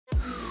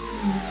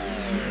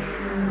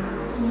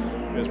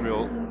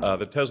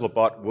the Tesla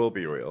bot will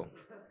be real.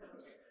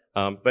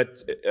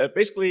 But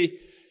basically,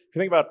 if you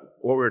think about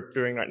what we're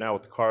doing right now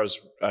with the cars,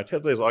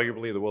 Tesla is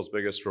arguably the world's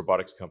biggest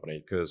robotics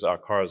company because our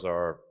cars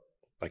are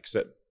like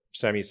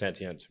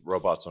semi-sentient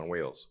robots on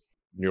wheels.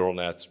 Neural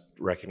nets,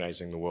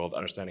 recognizing the world,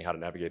 understanding how to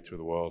navigate through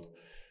the world.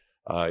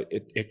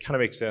 It kind of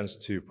makes sense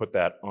to put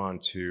that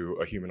onto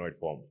a humanoid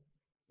form.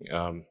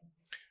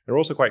 They're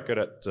also quite good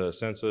at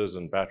sensors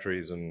and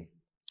batteries and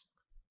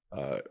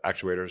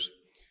actuators.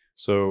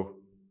 So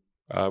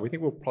we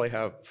think we'll probably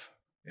have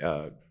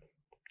a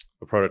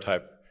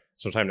prototype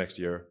sometime next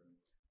year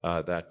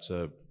that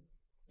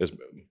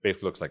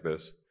basically looks like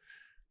this.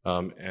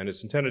 And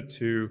it's intended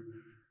to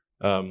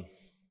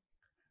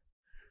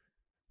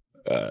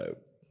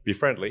be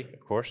friendly,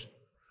 of course,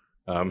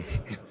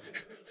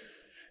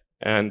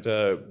 and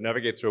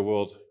navigate through a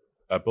world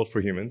built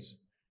for humans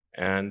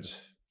and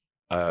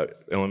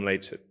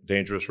eliminate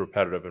dangerous,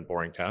 repetitive, and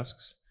boring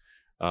tasks.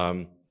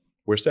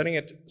 We're setting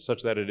it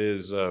such that it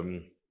is at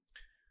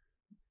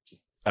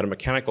a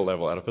mechanical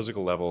level, at a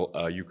physical level,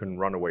 you can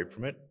run away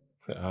from it.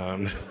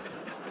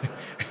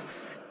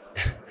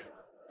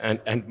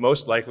 And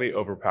most likely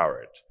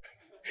overpower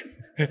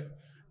it.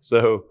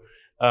 So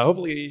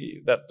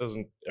hopefully that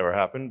doesn't ever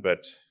happen,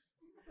 but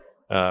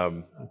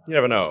you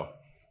never know.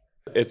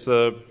 It's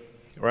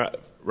around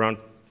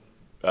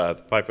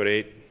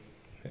 5'8".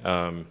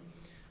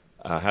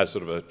 Has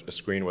sort of a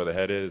screen where the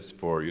head is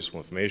for useful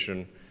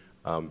information,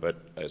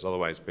 but it's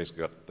otherwise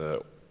basically got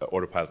the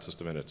autopilot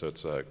system in it. So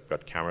it's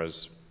got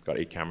cameras, got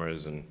 8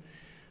 cameras, and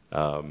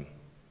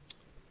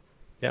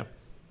yeah.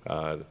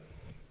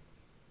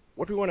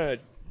 What we want to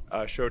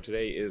show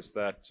today is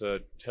that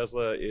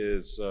Tesla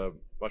is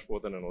much more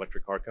than an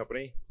electric car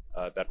company,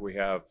 that we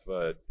have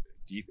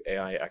deep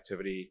AI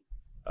activity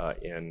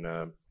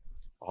in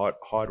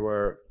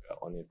hardware,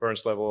 on the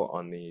inference level,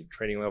 on the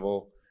training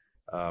level,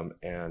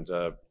 and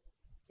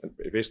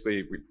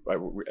basically, I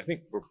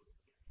think we're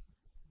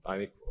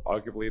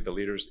arguably the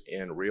leaders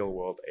in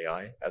real-world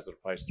AI as it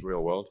applies to the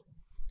real world.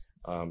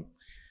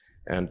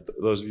 And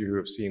those of you who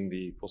have seen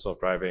the full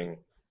self-driving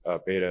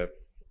beta,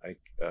 I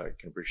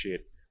can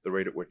appreciate the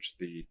rate at which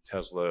the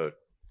Tesla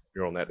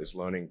neural net is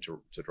learning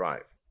to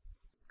drive.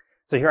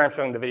 So here I'm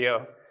showing the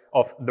video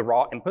of the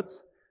raw inputs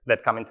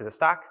that come into the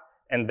stack,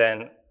 and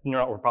then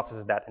neural network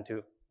processes that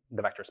into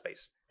the vector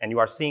space. And you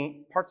are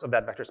seeing parts of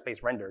that vector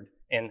space rendered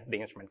in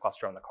the instrument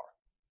cluster on the car.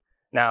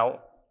 Now,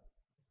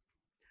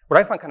 what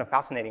I find kind of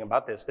fascinating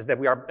about this is that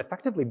we are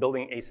effectively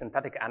building a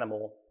synthetic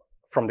animal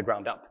from the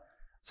ground up.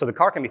 So the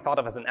car can be thought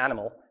of as an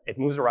animal. It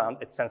moves around,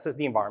 it senses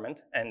the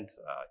environment, and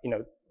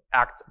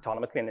acts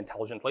autonomously and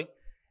intelligently.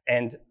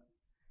 And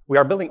we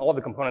are building all of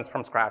the components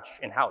from scratch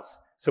in-house.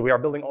 So we are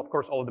building, of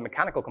course, all of the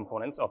mechanical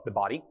components of the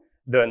body,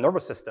 the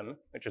nervous system,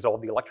 which is all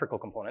of the electrical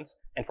components,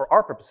 and for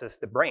our purposes,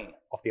 the brain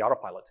of the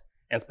autopilot.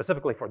 And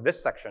specifically for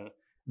this section,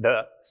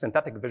 the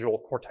synthetic visual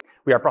cortex.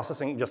 We are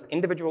processing just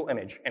individual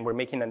image, and we're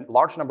making a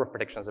large number of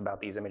predictions about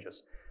these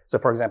images. So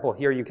for example,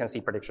 here you can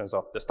see predictions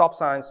of the stop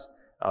signs,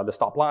 the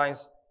stop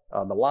lines,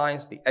 the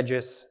lines, the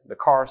edges, the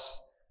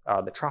cars,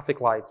 the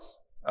traffic lights,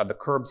 the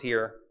curbs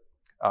here,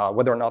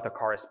 whether or not the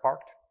car is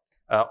parked,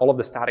 all of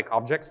the static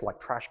objects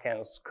like trash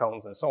cans,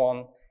 cones, and so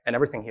on, and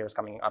everything here is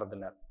coming out of the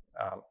net,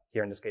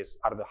 here in this case,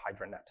 out of the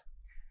Hydra net.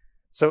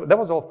 So that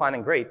was all fine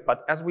and great,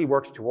 but as we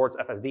worked towards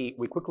FSD,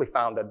 we quickly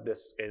found that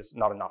this is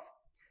not enough.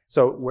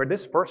 So where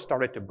this first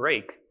started to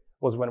break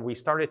was when we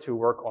started to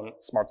work on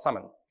Smart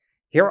Summon.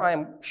 Here I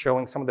am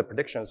showing some of the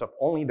predictions of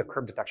only the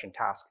curb detection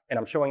task, and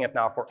I'm showing it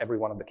now for every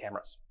one of the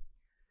cameras.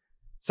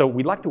 So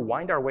we'd like to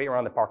wind our way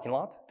around the parking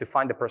lot to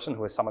find the person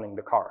who is summoning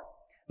the car.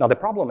 Now the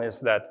problem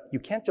is that you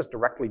can't just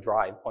directly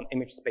drive on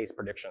image space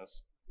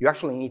predictions. You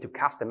actually need to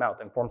cast them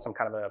out and form some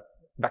kind of a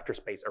vector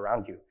space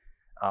around you.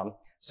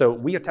 So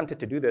we attempted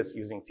to do this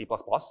using C++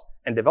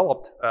 and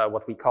developed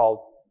what we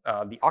call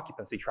the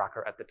Occupancy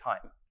Tracker at the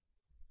time.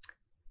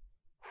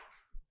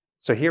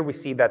 So here we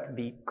see that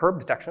the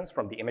curb detections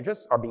from the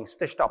images are being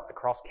stitched up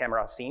across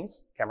camera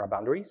scenes, camera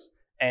boundaries,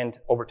 and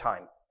over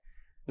time.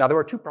 Now, there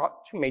were two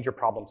major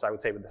problems, I would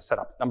say, with this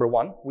setup. Number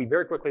one, we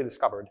very quickly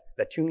discovered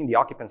that tuning the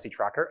occupancy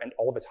tracker and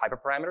all of its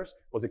hyperparameters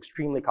was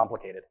extremely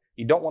complicated.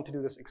 You don't want to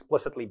do this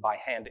explicitly by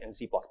hand in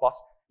C++.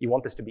 You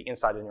want this to be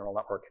inside a neural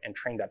network and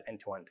train that end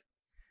to end.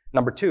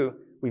 Number two,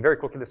 we very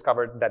quickly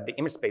discovered that the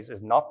image space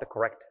is not the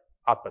correct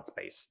output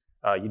space.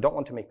 You don't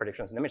want to make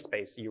predictions in image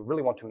space. You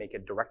really want to make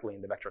it directly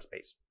in the vector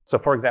space. So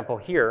for example,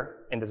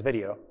 here in this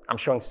video, I'm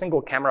showing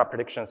single camera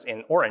predictions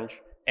in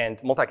orange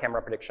and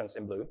multi-camera predictions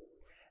in blue.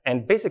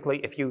 And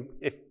basically, if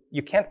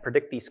you can't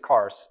predict these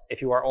cars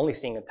if you are only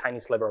seeing a tiny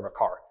sliver of a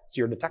car. So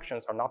your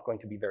detections are not going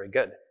to be very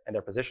good, and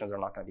their positions are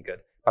not going to be good.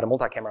 But a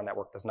multi-camera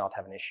network does not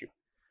have an issue.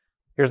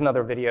 Here's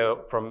another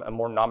video from a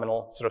more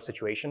nominal sort of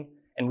situation.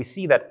 And we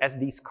see that as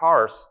these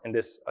cars in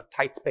this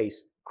tight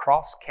space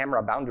cross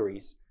camera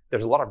boundaries,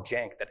 there's a lot of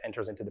jank that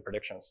enters into the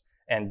predictions.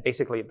 And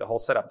basically, the whole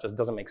setup just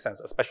doesn't make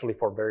sense, especially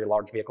for very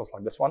large vehicles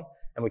like this one.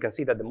 And we can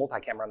see that the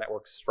multi-camera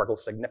networks struggle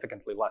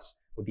significantly less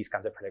with these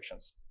kinds of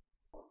predictions.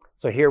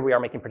 So here we are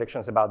making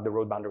predictions about the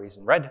road boundaries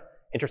in red,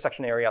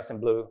 intersection areas in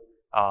blue,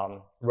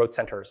 road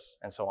centers,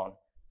 and so on.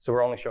 So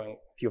we're only showing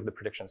a few of the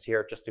predictions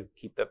here just to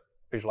keep the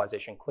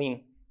visualization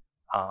clean.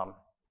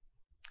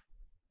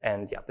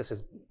 And yeah, this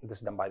is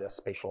done by the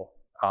Spatial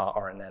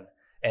RNN.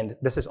 And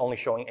this is only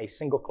showing a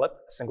single clip,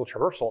 a single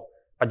traversal,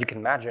 but you can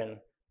imagine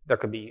there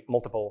could be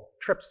multiple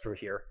trips through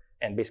here.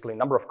 And basically a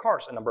number of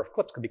cars, a number of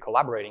clips could be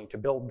collaborating to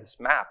build this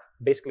map,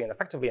 basically and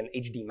effectively an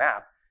HD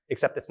map,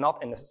 except it's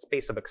not in a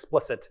space of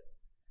explicit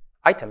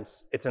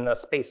items, it's in a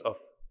space of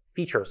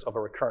features of a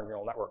recurrent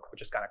neural network,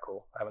 which is kind of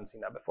cool. I haven't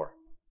seen that before.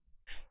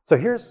 So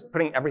here's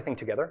putting everything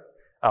together.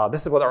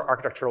 This is what our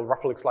architecture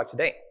roughly looks like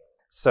today.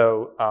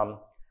 So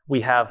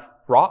we have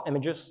raw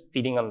images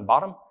feeding on the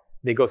bottom.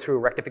 They go through a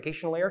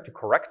rectification layer to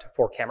correct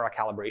for camera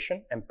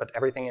calibration and put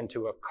everything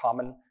into a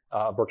common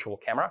virtual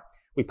camera.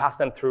 We pass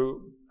them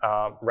through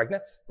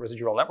RegNets,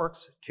 residual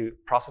networks, to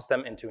process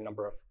them into a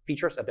number of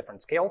features at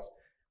different scales.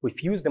 We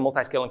fuse the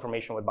multi-scale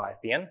information with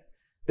BiFBN.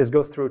 This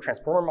goes through a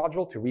transformer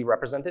module to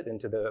re-represent it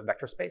into the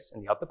vector space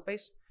in the output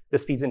space.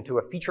 This feeds into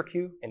a feature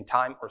queue in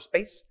time or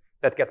space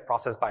that gets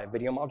processed by a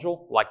video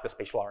module like the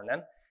Spatial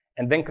RNN,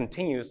 and then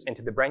continues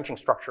into the branching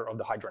structure of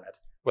the HydraNet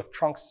with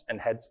trunks and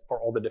heads for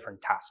all the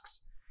different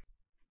tasks.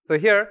 So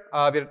here,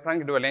 we're trying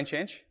to do a lane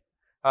change.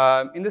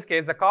 In this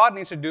case, the car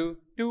needs to do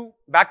 2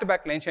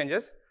 back-to-back lane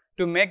changes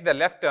to make the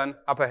left turn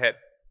up ahead.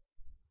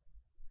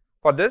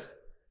 For this,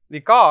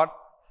 the car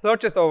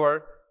searches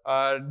over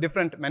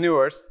different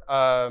maneuvers.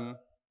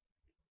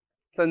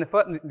 So in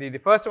the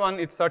first one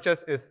it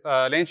searches is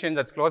lane change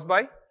that's close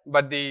by,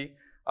 but the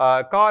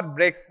car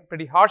brakes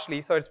pretty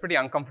harshly, so it's pretty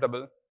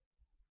uncomfortable.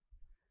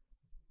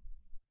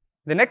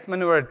 The next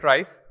maneuver it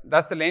tries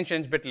does the lane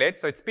change a bit late,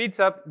 so it speeds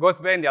up, goes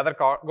behind the other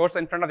car, goes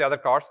in front of the other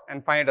cars,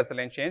 and finally does the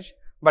lane change.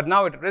 But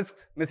now it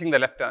risks missing the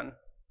left turn.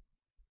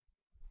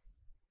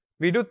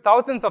 We do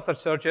thousands of such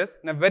searches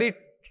in a very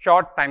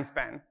short time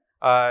span.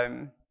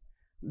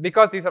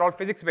 Because these are all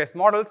physics-based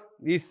models,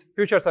 these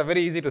futures are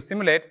very easy to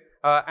simulate.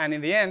 And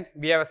in the end,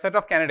 we have a set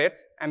of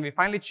candidates, and we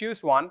finally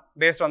choose one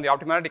based on the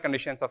optimality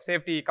conditions of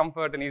safety,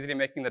 comfort, and easily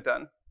making the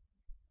turn.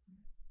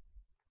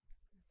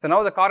 So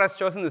now the car has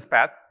chosen this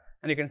path,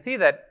 and you can see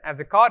that as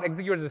the car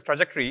executes this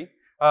trajectory,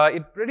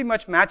 it pretty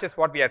much matches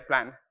what we had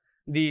planned.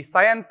 The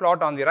cyan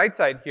plot on the right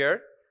side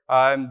here,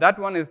 that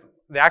one is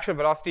the actual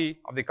velocity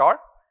of the car,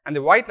 and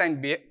the white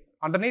line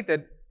underneath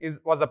it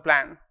was the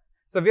plan.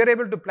 So we are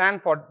able to plan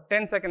for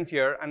 10 seconds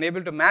here and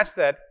able to match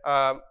that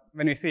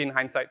when we see in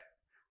hindsight.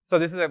 So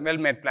this is a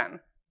well-made plan.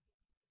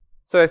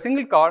 So a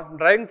single car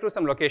driving through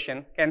some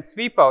location can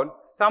sweep out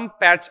some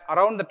patch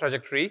around the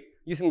trajectory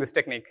using this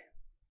technique.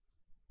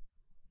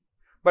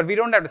 But we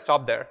don't have to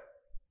stop there.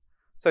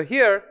 So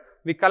here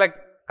we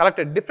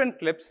collected different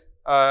clips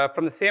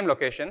from the same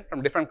location,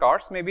 from different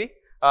cars maybe,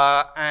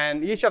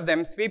 and each of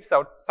them sweeps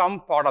out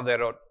some part of their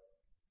road.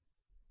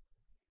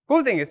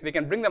 Cool thing is we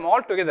can bring them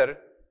all together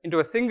into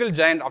a single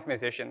giant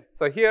optimization.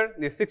 So here,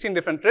 these 16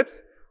 different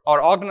trips are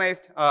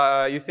organized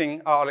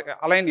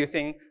aligned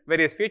using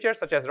various features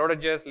such as road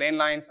edges, lane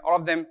lines. All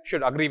of them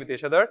should agree with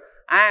each other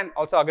and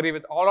also agree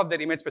with all of their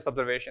image space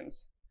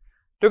observations.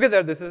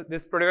 Together,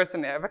 this provides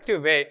an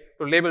effective way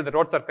to label the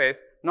road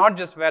surface, not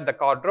just where the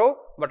car drove,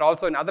 but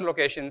also in other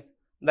locations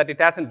that it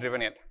hasn't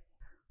driven yet.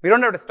 We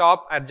don't have to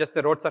stop at just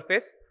the road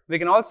surface. We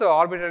can also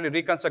arbitrarily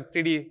reconstruct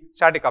 3D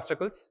static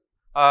obstacles.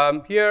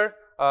 Here,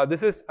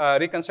 this is a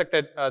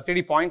reconstructed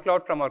 3D point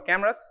cloud from our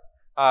cameras.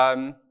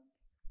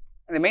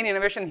 The main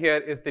innovation here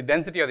is the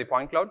density of the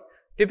point cloud.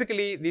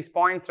 Typically, these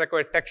points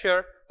require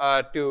texture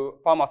to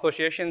form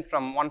associations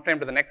from one frame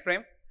to the next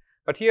frame.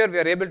 But here, we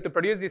are able to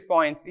produce these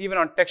points even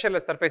on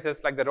textureless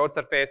surfaces like the road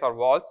surface or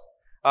walls.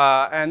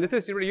 And this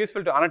is really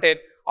useful to annotate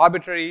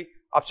arbitrary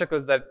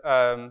obstacles that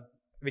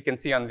we can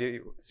see in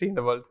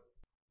the world.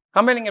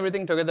 Combining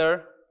everything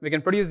together, we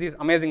can produce these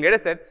amazing data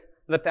sets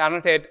that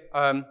annotate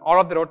all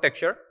of the road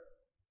texture,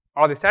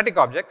 all of the static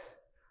objects,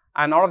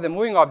 and all of the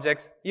moving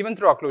objects, even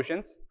through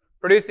occlusions,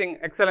 producing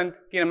excellent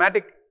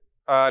kinematic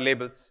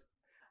labels.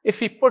 If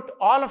we put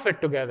all of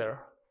it together,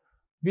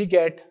 we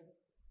get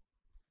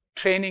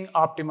training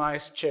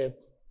optimized chip,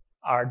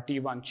 our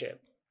D1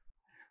 chip.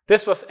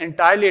 This was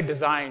entirely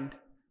designed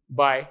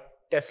by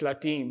Tesla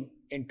team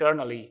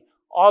internally,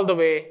 all the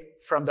way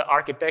from the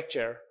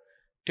architecture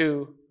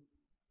to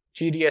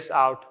GDS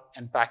out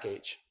and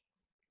package.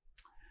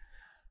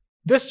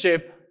 This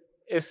chip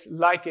is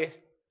like a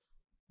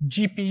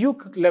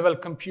GPU level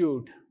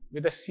compute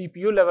with a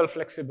CPU level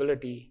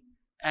flexibility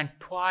and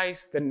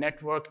twice the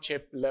network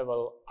chip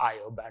level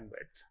IO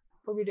bandwidth.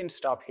 But we didn't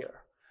stop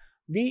here.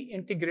 We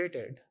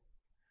integrated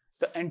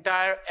the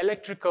entire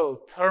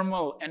electrical,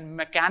 thermal, and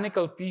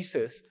mechanical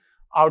pieces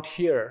out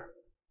here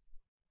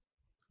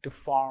to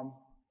form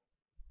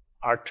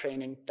our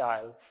training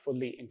tile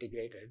fully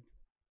integrated,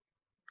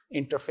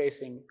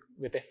 interfacing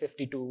with a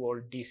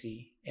 52-volt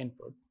DC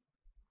input.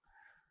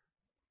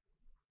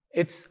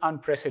 It's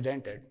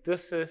unprecedented.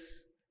 This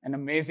is an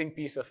amazing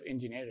piece of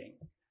engineering.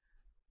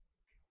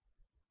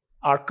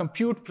 Our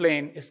compute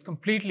plane is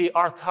completely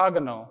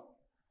orthogonal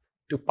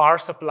to power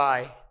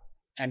supply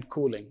and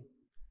cooling.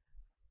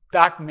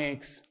 that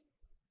makes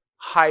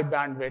high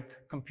bandwidth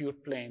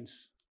compute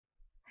planes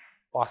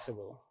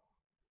possible.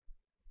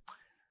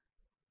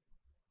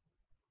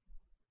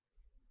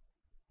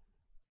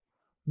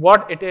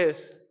 What it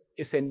is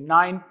a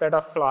 9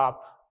 petaflop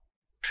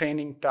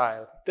training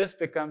tile. This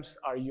becomes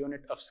our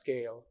unit of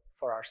scale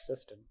for our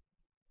system.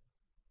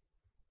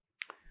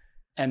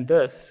 And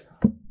this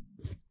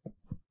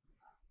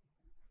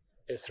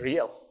is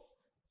real.